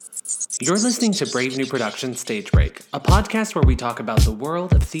You're listening to Brave New Productions Stage Break, a podcast where we talk about the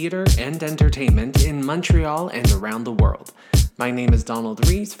world of theater and entertainment in Montreal and around the world. My name is Donald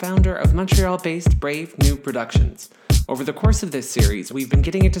Rees, founder of Montreal-based Brave New Productions. Over the course of this series, we've been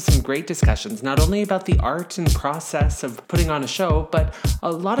getting into some great discussions, not only about the art and process of putting on a show, but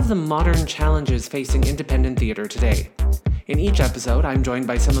a lot of the modern challenges facing independent theater today. In each episode, I'm joined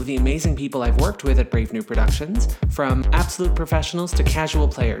by some of the amazing people I've worked with at Brave New Productions, from absolute professionals to casual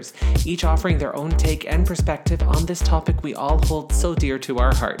players, each offering their own take and perspective on this topic we all hold so dear to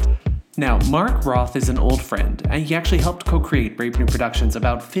our heart. Now, Marc Roth is an old friend, and he actually helped co-create Brave New Productions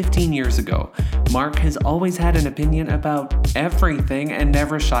about 15 years ago. Marc has always had an opinion about everything and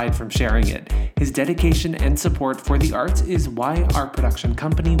never shied from sharing it. His dedication and support for the arts is why our production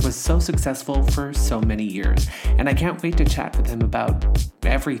company was so successful for so many years, and I can't wait to chat with him about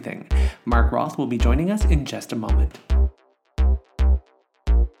everything. Marc Roth will be joining us in just a moment.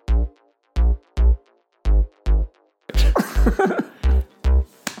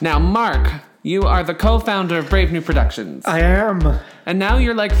 Now, Marc, you are the co-founder of Brave New Productions. I am. And now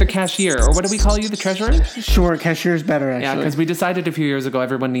you're like the cashier, or what do we call you, the treasurer? Sure, cashier's better, actually. Yeah, because we decided a few years ago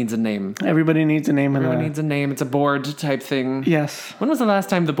everyone needs a name. Everybody needs a name. Everyone needs a name. It's a board type thing. Yes. When was the last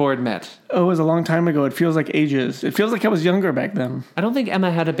time the board met? Oh, it was a long time ago. It feels like ages. It feels like I was younger back then. I don't think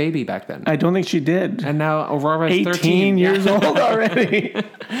Emma had a baby back then. I don't think she did. And now Aurora's 18 13. years old already.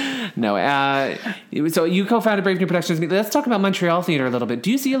 No, so you co-founded Brave New Productions. Let's talk about Montreal theater a little bit.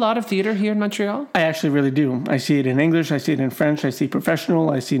 Do you see a lot of theater here in Montreal? I actually really do. I see it in English. I see it in French. I see professional.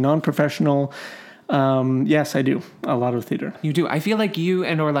 I see non-professional. Yes, I do. A lot of theater. You do. I feel like you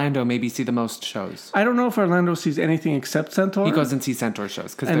and Orlando maybe see the most shows. I don't know if Orlando sees anything except Centaur. He goes and sees Centaur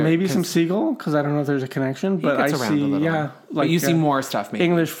shows. And maybe some Seagull, because I don't know if there's a connection. But I see, yeah. But you see more stuff, maybe.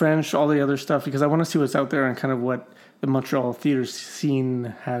 English, French, all the other stuff, because I want to see what's out there and kind of what the Montreal theater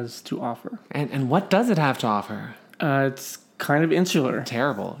scene has to offer. And what does it have to offer? It's kind of insular.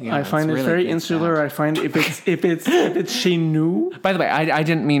 Terrible. Yeah, I find it's very insular. Bad. I find if it's chez nous. By the way, I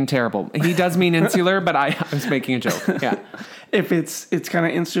didn't mean terrible. He does mean insular, but I was making a joke. Yeah. If it's kind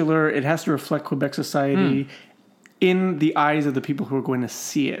of insular, it has to reflect Quebec society in the eyes of the people who are going to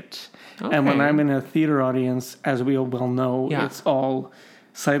see it. Okay. And when I'm in a theater audience, as we all well know, it's all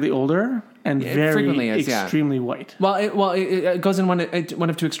slightly older and very extremely white. Well, it goes in one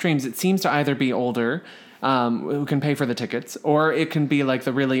of two extremes. It seems to either be older, who can pay for the tickets, or it can be like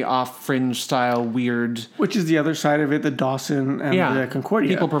the really off-fringe style weird... Which is the other side of it, the Dawson and the Concordia.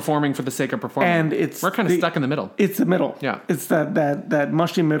 People performing for the sake of performing. And we're kind of stuck in the middle. It's the middle. Yeah. It's that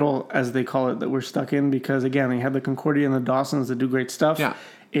mushy middle, as they call it, that we're stuck in, because, again, you have the Concordia and the Dawsons that do great stuff. Yeah.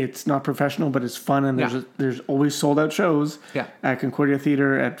 It's not professional, but it's fun, and there's always sold-out shows at Concordia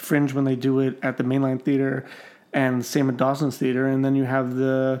Theater, at Fringe when they do it, at the Mainline Theater, and same at Dawson's Theater. And then you have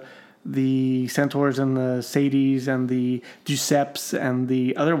the Centaurs and the Sadies and the Duceps and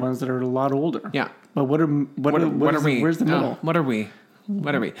the other ones that are a lot older. Yeah. But what are we? Where's the middle? What are we?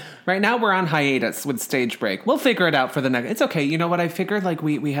 What are we? Right now we're on hiatus with Stage Break. We'll figure it out for the next... It's okay. You know what I figured? Like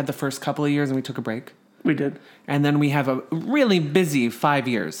we had the first couple of years and we took a break. We did. And then we have a really busy 5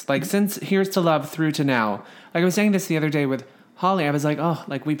 years. Like since Here's to Love through to now. Like I was saying this the other day with Holly. I was like, oh,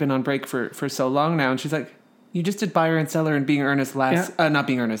 like we've been on break for so long now. And she's like, you just did Buyer and Seller and Being Earnest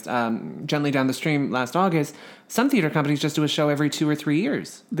Gently Down the Stream last August. Some theater companies just do a show every 2 or 3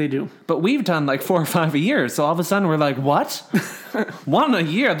 years. They do. But we've done like 4 or 5 a year. So all of a sudden we're like, what? 1 a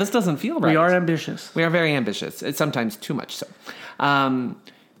year? This doesn't feel right. We are ambitious. We are very ambitious. It's sometimes too much so.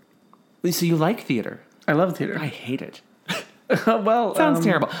 So you like theater? I love theater. I hate it. Well, sounds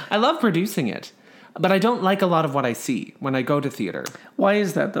terrible. I love producing it, but I don't like a lot of what I see when I go to theater. Why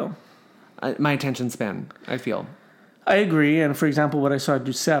is that, though? My attention span, I feel. I agree. And for example, what I saw at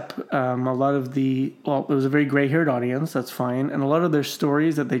Duceppe, a lot of it was a very gray-haired audience. That's fine. And a lot of their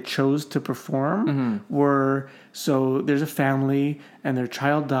stories that they chose to perform were, so there's a family and their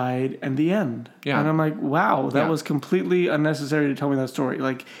child died and the end. Yeah. And I'm like, wow, that was completely unnecessary to tell me that story.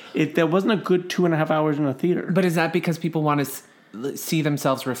 Like, that wasn't a good 2.5 hours in a theater. But is that because people want to see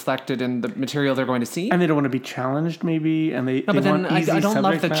themselves reflected in the material they're going to see? And they don't want to be challenged, maybe. And they but then I don't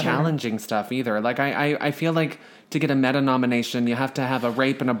love the matter. Challenging stuff either. Like, I feel like to get a meta nomination, you have to have a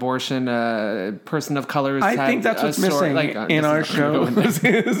rape and abortion, a person of color. I think that's what's missing in our show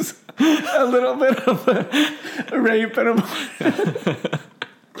is a little bit of a rape and abortion.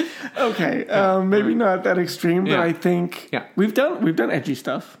 Okay, maybe not that extreme, but I think we've done edgy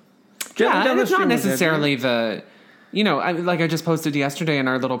stuff. And it's not necessarily the... You know, I just posted yesterday in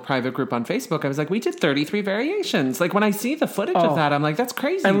our little private group on Facebook. I was like, we did 33 variations. Like, when I see the footage of that, I'm like, that's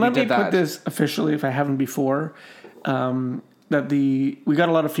crazy. And let me put this officially, if I haven't before. that we got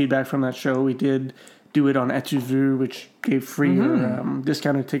a lot of feedback from that show. We did do it on Ep7, which gave free or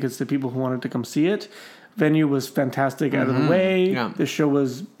discounted tickets to people who wanted to come see it. Venue was fantastic out of the way. Yeah. The show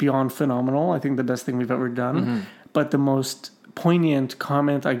was beyond phenomenal. I think the best thing we've ever done. But the most poignant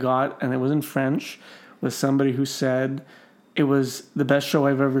comment I got, and it was in French, was somebody who said it was the best show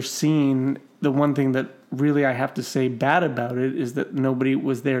I've ever seen. The one thing that really I have to say bad about it is that nobody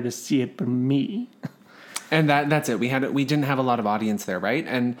was there to see it but me. And that's it. We didn't have a lot of audience there,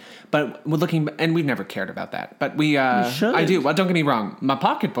 right? But we're looking, and we've never cared about that. But we should. I do. Well, don't get me wrong. My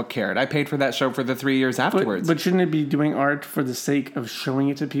pocketbook cared. I paid for that show for the 3 years afterwards. But shouldn't it be doing art for the sake of showing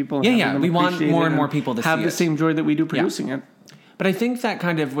it to people? Yeah. We want more and more people to see it. Have the same joy that we do producing it. But I think that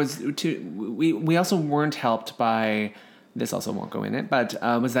kind of was we also weren't helped by. This also won't go in it, but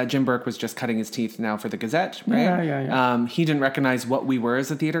was that Jim Burke was just cutting his teeth now for the Gazette, right? Yeah. He didn't recognize what we were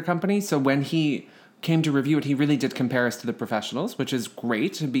as a theater company, so when he came to review it, he really did compare us to the professionals, which is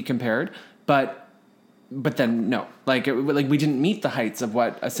great to be compared, but then no, like we didn't meet the heights of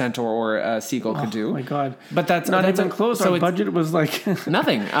what a Centaur or a Seagull could do. Oh my god! But that's not even close. So our budget was like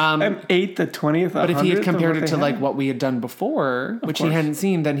nothing. An 8th, the 20th. But if he had compared it to like what we had done before, which he hadn't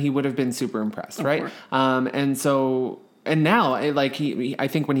seen, then he would have been super impressed, right? And now, like I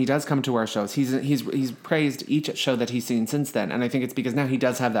think when he does come to our shows, he's praised each show that he's seen since then, and I think it's because now he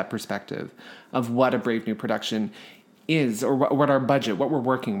does have that perspective of what a Brave New Production is, or what our budget, what we're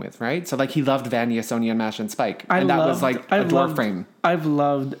working with, right? So like he loved Vanya, Sonia, and Mash and Spike, and that was like a door frame. I've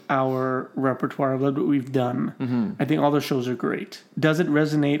loved our repertoire. I've loved what we've done. I think all the shows are great. Does it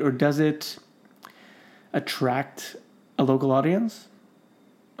resonate or does it attract a local audience?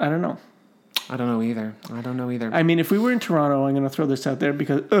 I don't know. I don't know either. I mean, if we were in Toronto, I'm going to throw this out there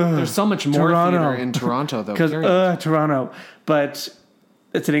because there's so much more theater in Toronto, though. Because Toronto, but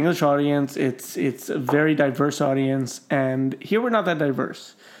it's an English audience. It's a very diverse audience, and here we're not that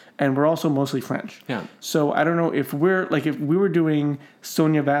diverse, and we're also mostly French. Yeah. So I don't know if if we were doing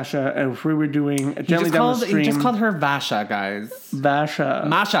Sonia Vasha, and if we were doing Gently Down the Stream. He just called her Vasha, guys. Vasha.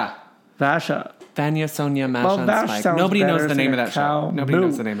 Vanya, Sonia, Masha, and Spike. Nobody knows the name of that show. Nobody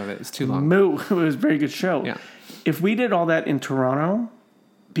knows the name of it. It's too long. Moo. It was a very good show. Yeah. If we did all that in Toronto,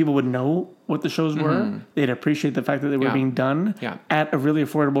 people would know what the shows were. They'd appreciate the fact that they were being done at a really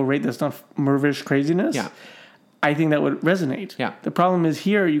affordable rate that's not Mervish craziness. Yeah. I think that would resonate. Yeah. The problem is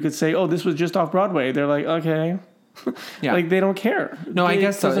here, you could say, oh, this was just off Broadway. They're like, okay. Yeah. Like, they don't care. No, I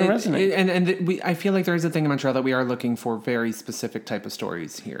guess so. It doesn't resonate. I feel like there is a thing in Montreal that we are looking for very specific type of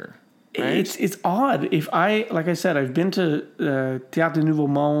stories here. Right? It's odd. Like I said, I've been to Théâtre du Nouveau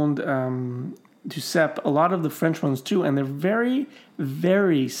Monde, to CEP, a lot of the French ones too, and they're very,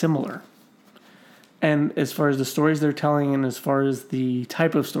 very similar. And as far as the stories they're telling, and as far as the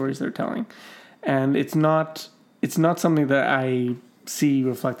type of stories they're telling, and it's not something that I see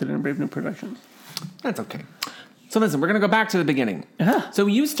reflected in Brave New Productions. That's okay. So listen, we're going to go back to the beginning. So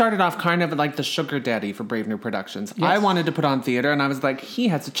you started off kind of like the sugar daddy for Brave New Productions. Yes. I wanted to put on theater, and I was like, he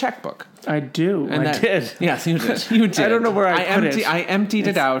has a checkbook. I do. And I did. Yes, you did. You did. I don't know where I put it. I emptied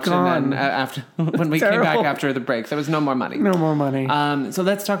it out, gone. and then after when we came back after the break, there was no more money. No more money. So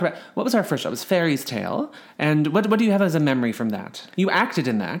let's talk about, what was our first show? It was Fairy's Tale. And what do you have as a memory from that? You acted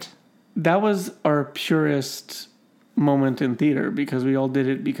in that. That was our purest moment in theater, because we all did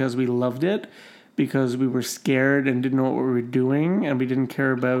it because we loved it, because we were scared and didn't know what we were doing, and we didn't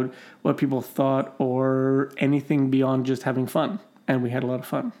care about what people thought or anything beyond just having fun. And we had a lot of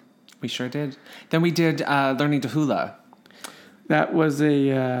fun. We sure did. Then we did Learning to Hula. That was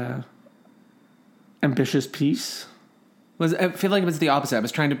a ambitious piece. I feel like it was the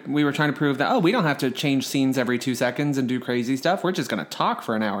opposite. We were trying to prove that, we don't have to change scenes every 2 seconds and do crazy stuff. We're just going to talk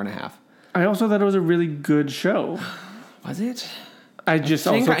for an hour and a half. I also thought it was a really good show. Was it? I think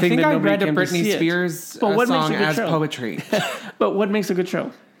that I nobody read a came to Britney see Spears song as show? poetry. But what makes a good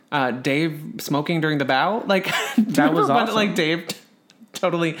show? Dave smoking during the bow? Like, that was awesome. Like Dave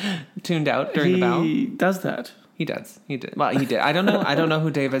totally tuned out during the bow? He does that. He does. He did. Well, he did. I don't know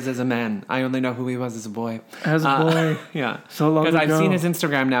who Dave is as a man. I only know who he was as a boy. As a boy. Yeah. So long ago. Because I've seen his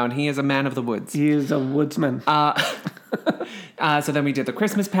Instagram now, and he is a man of the woods. He is a woodsman. So then we did the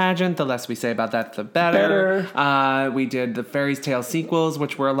Christmas pageant. The less we say about that, the better. We did the Fairy's Tale sequels,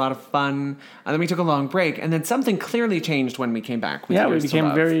 which were a lot of fun. And then we took a long break. And then something clearly changed when we came back. We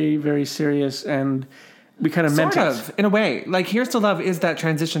became very, very serious, and we kind of meant it. In a way. Like, Here's to Love is that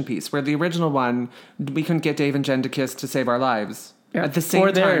transition piece where the original one, we couldn't get Dave and Jen to kiss to save our lives. Yeah. At the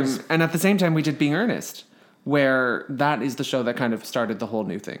same time. And at the same time, we did Being Earnest, where that is the show that kind of started the whole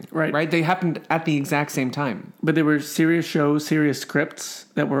new thing. Right. They happened at the exact same time. But they were serious shows, serious scripts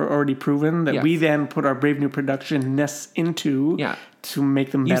that were already proven that we then put our Brave New Production-ness into to make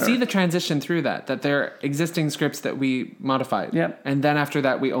them better. You see the transition through that they're existing scripts that we modified. Yeah. And then after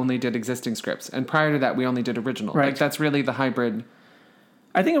that, we only did existing scripts. And prior to that, we only did original. Right. Like, that's really the hybrid.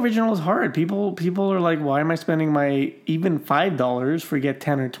 I think original is hard. People are like, why am I spending my even $5 for get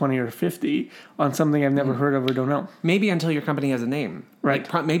 10 or 20 or 50 on something I've never heard of or don't know? Maybe until your company has a name.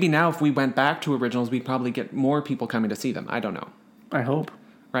 Right. Like, maybe now if we went back to originals, we'd probably get more people coming to see them. I don't know. I hope.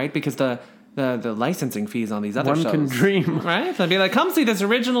 Right? Because the licensing fees on these other shows. One can dream. Right? They'd be like, come see this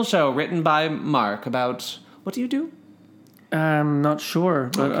original show written by Mark about... What do you do? I'm not sure,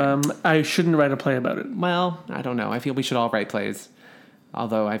 but I shouldn't write a play about it. Well, I don't know. I feel we should all write plays.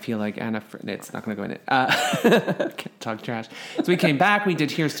 Although I feel like it's not going to go in it. Can't talk trash. So we came back. We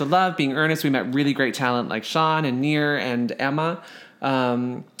did Here's to Love, Being Earnest. We met really great talent like Sean and Neer and Emma.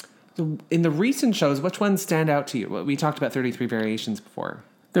 In the recent shows, which ones stand out to you? We talked about 33 Variations before.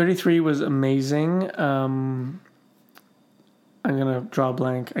 33 was amazing. I'm going to draw a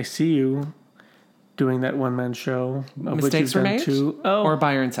blank. I see you doing that one-man show. Mistakes Were Made? Or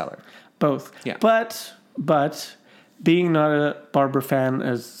Buyer and Seller? Both. Yeah. But being not a Barbara fan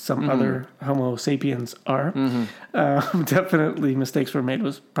as some other Homo sapiens are, definitely Mistakes Were Made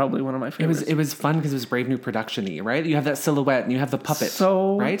was probably one of my favorites. It was fun because it was Brave New Production-y, right? You have that silhouette and you have the puppet,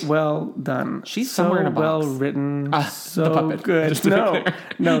 so right? Well done. She's somewhere in a box. Well written. So the puppet. Good.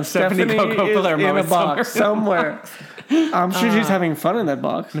 No, Stephanie is in a box somewhere. I'm sure she's having fun in that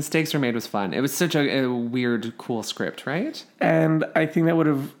box. Mistakes Were Made was fun. It was such a weird, cool script, right? And I think that would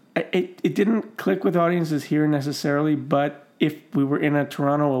have... It didn't click with audiences here necessarily, but if we were in a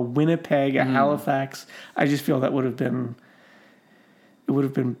Toronto, a Winnipeg, a Halifax, I just feel that would have been... It would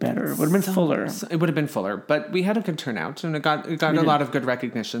have been better. It would have been fuller. It would have been fuller, but we had a good turnout, and it got a lot of good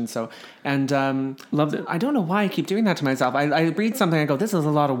recognition. So, and loved it. I don't know why I keep doing that to myself. I read something, I go, "This is a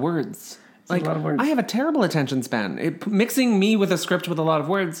lot of words." Like, a lot of words. I have a terrible attention span. Mixing me with a script with a lot of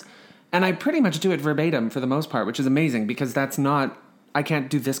words, and I pretty much do it verbatim for the most part, which is amazing because that's not. I can't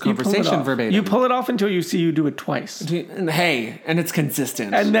do this conversation verbatim. You pull it off until you see you do it twice. Hey, and it's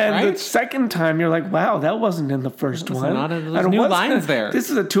consistent. And then right? the second time, you're like, wow, that wasn't in the first one. There's new lines there. This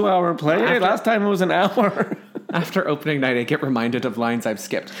is a 2-hour play. Last time it was an hour. After opening night, I get reminded of lines I've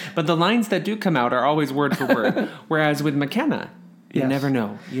skipped. But the lines that do come out are always word for word. Whereas with McKenna, you never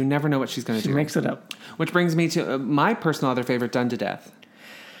know. You never know what she's going to do. She makes it up. Which brings me to my personal other favorite, Done to Death.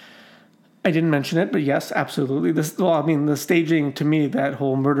 I didn't mention it, but yes, absolutely. The staging, to me, that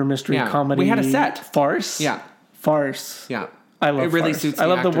whole murder mystery comedy. We had a set. Farce. Yeah. Farce. Yeah. I love it really farce. suits I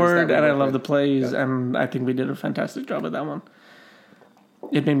love the word and I love with. the plays, and I think we did a fantastic job of that one.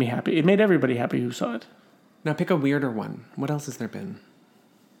 It made me happy. It made everybody happy who saw it. Now pick a weirder one. What else has there been?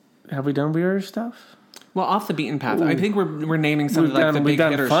 Have we done weirder stuff? Well, Off the Beaten Path. Ooh. I think we're naming some of the big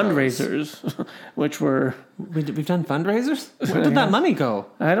hitter fundraisers, shows. which were... We've done fundraisers? Where did that money go?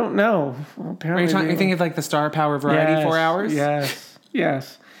 I don't know. Well, apparently, are you thinking of like the Star Power Variety 4 hours?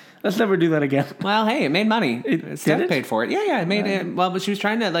 Yes. Let's never do that again. Well, hey, it made money. Steph paid for it. Yeah, it made it. Well, but she was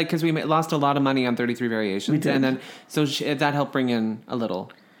trying to, because we lost a lot of money on 33 Variations. We did. And then, so that helped bring in a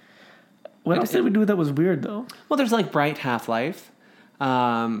little. What else did we do that was weird, though? Well, there's like Bright Half-Life.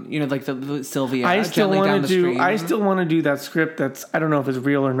 Like the Sylvia. I still want to do that script that's, I don't know if it's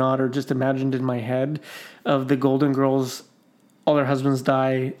real or not, or just imagined in my head, of the Golden Girls. All their husbands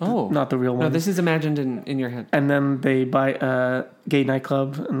die. Oh, not the real one. No, this is imagined in your head. And then they buy a gay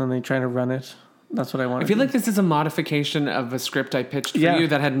nightclub, and then they try to run it. That's what I want. I feel like this is a modification of a script I pitched for you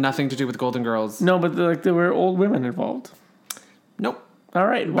that had nothing to do with Golden Girls. No, but there were old women involved. Nope. All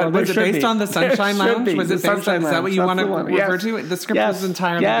right. Well, was it based on the Sunshine Lounge? Was it based on? Is that what you want to refer to? The script was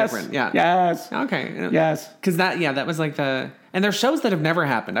entirely different. Yeah. Yes. Okay. Yes. Because that was like the. And there's shows that have never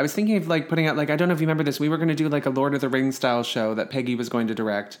happened. I was thinking of putting out I don't know if you remember this. We were going to do a Lord of the Rings style show that Peggy was going to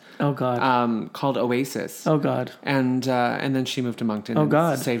direct. Oh God. Called Oasis. Oh God. And then she moved to Moncton. Oh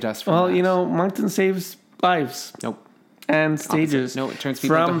God. And saved us from that. Moncton saves lives. Nope. And stages. No, it turns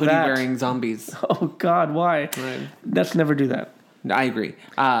people into hoodie-wearing zombies. Oh God, why? Right. Let's never do that. I agree.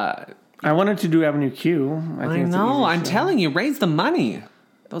 I wanted to do Avenue Q. I know. I'm telling you, raise the money.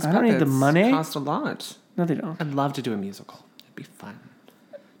 Those I don't need the money. Cost a lot. No, they don't. I'd love to do a musical. It'd be fun.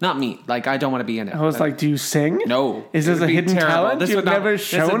 Not me. I don't want to be in it. I was do you sing? No. Is this a hidden talent you've never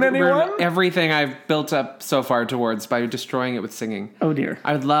shown anyone? Everything I've built up so far towards by destroying it with singing. Oh dear.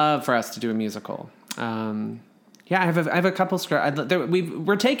 I would love for us to do a musical. I have a couple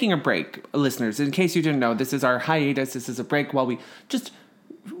we're taking a break, listeners. In case you didn't know, this is our hiatus. This is a break while we just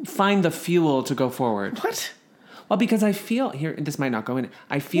find the fuel to go forward. What? Well, because I feel here, this might not go in.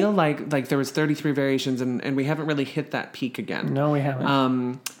 I feel like there was 33 variations, and we haven't really hit that peak again. No, we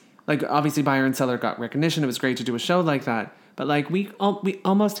haven't. Like obviously, Buyer and Seller got recognition. It was great to do a show like that. But like we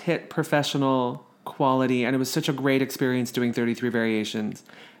almost hit professional quality, and it was such a great experience doing 33 variations.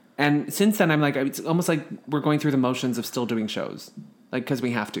 And since then, I'm like, it's almost like we're going through the motions of still doing shows, like because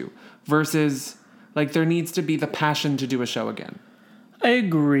we have to. Versus, like there needs to be the passion to do a show again. I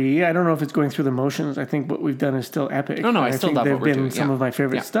agree. I don't know if it's going through the motions. I think what we've done is still epic. No, I still think love what we're doing. They've been some of my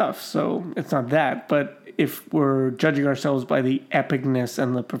favorite stuff, so it's not that. But if we're judging ourselves by the epicness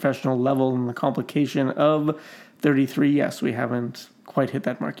and the professional level and the complication of 33, yes, we haven't quite hit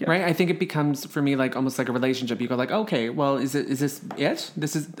that mark yet. Right? I think it becomes, for me, like almost like a relationship. You go like, okay, well, is this it?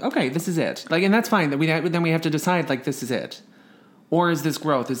 This is it. Like, and that's fine. Then we have to decide, like, this is it. Or is this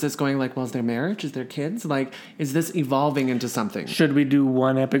growth? Is this going like, well, is there marriage? Is there kids? Like, is this evolving into something? Should we do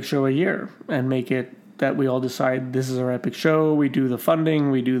one epic show a year and make it that we all decide this is our epic show? We do the funding,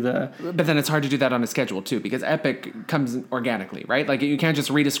 we do the... But then it's hard to do that on a schedule, too, because epic comes organically, right? Like, you can't just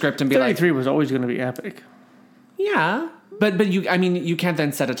read a script and be 33 was always going to be epic. Yeah. But you can't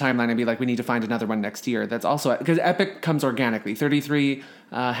then set a timeline and be like, we need to find another one next year. That's also, because epic comes organically. 33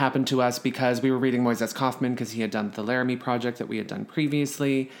 happened to us because we were reading Moises Kaufman because he had done the Laramie project that we had done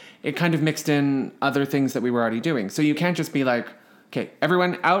previously. It kind of mixed in other things that we were already doing. So you can't just be like, okay,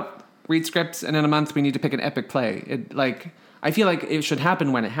 everyone out, read scripts, and in a month we need to pick an epic play. I feel like it should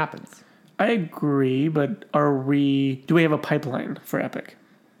happen when it happens. I agree, but do we have a pipeline for epic?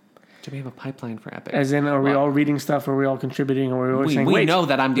 Do we have a pipeline for epic? As in, are we all reading stuff? Are we all contributing? Or are we always saying, we know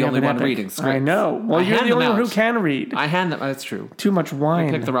that I'm the only one reading scripts. I know. Well, you're the only one who can read. I hand them. That's true. Too much wine.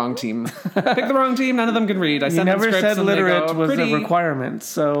 I picked the wrong team. None of them can read. I you never said literate was pretty. a requirement.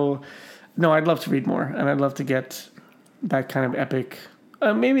 So, no, I'd love to read more. And I'd love to get that kind of epic.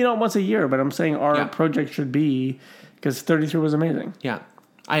 Maybe not once a year, but I'm saying our project should be, because 33 was amazing. Yeah.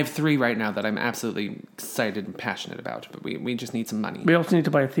 I have 3 right now that I'm absolutely excited and passionate about, but we just need some money. We also need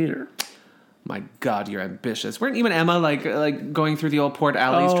to buy a theater. My God, you're ambitious. Weren't even Emma like going through the old port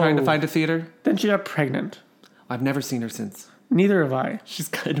alleys trying to find a theater? Then she got pregnant. I've never seen her since. Neither have I. She's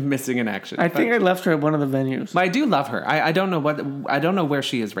kind of missing in action. I think I left her at one of the venues. But I do love her. I don't know where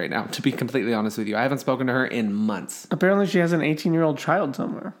she is right now, to be completely honest with you. I haven't spoken to her in months. Apparently she has an 18-year-old child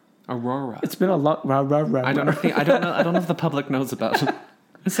somewhere. Aurora. It's been a long... I don't know if the public knows about it.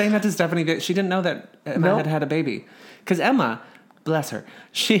 I was saying that to Stephanie. She didn't know that Emma had a baby. Because Emma, bless her,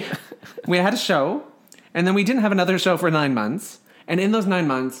 we had a show, and then we didn't have another show for 9 months. And in those 9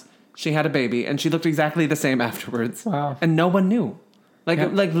 months, she had a baby, and she looked exactly the same afterwards. Wow. And no one knew. Like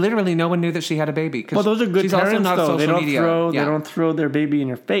literally no one knew that she had a baby. Well, those are good she's parents, also not though. Social media. They don't throw their baby in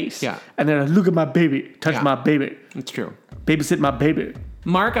your face. Yeah. And they're like, look at my baby. Touch my baby. It's true. Babysit my baby.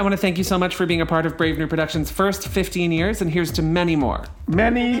 Mark, I want to thank you so much for being a part of Brave New Productions' first 15 years, and here's to many more.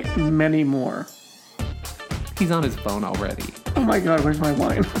 Many, many more. He's on his phone already. Oh my God, where's my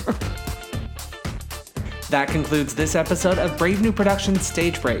wine? That concludes this episode of Brave New Productions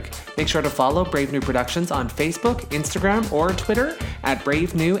Stage Break. Make sure to follow Brave New Productions on Facebook, Instagram, or Twitter at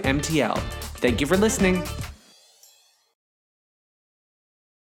Brave New MTL. Thank you for listening.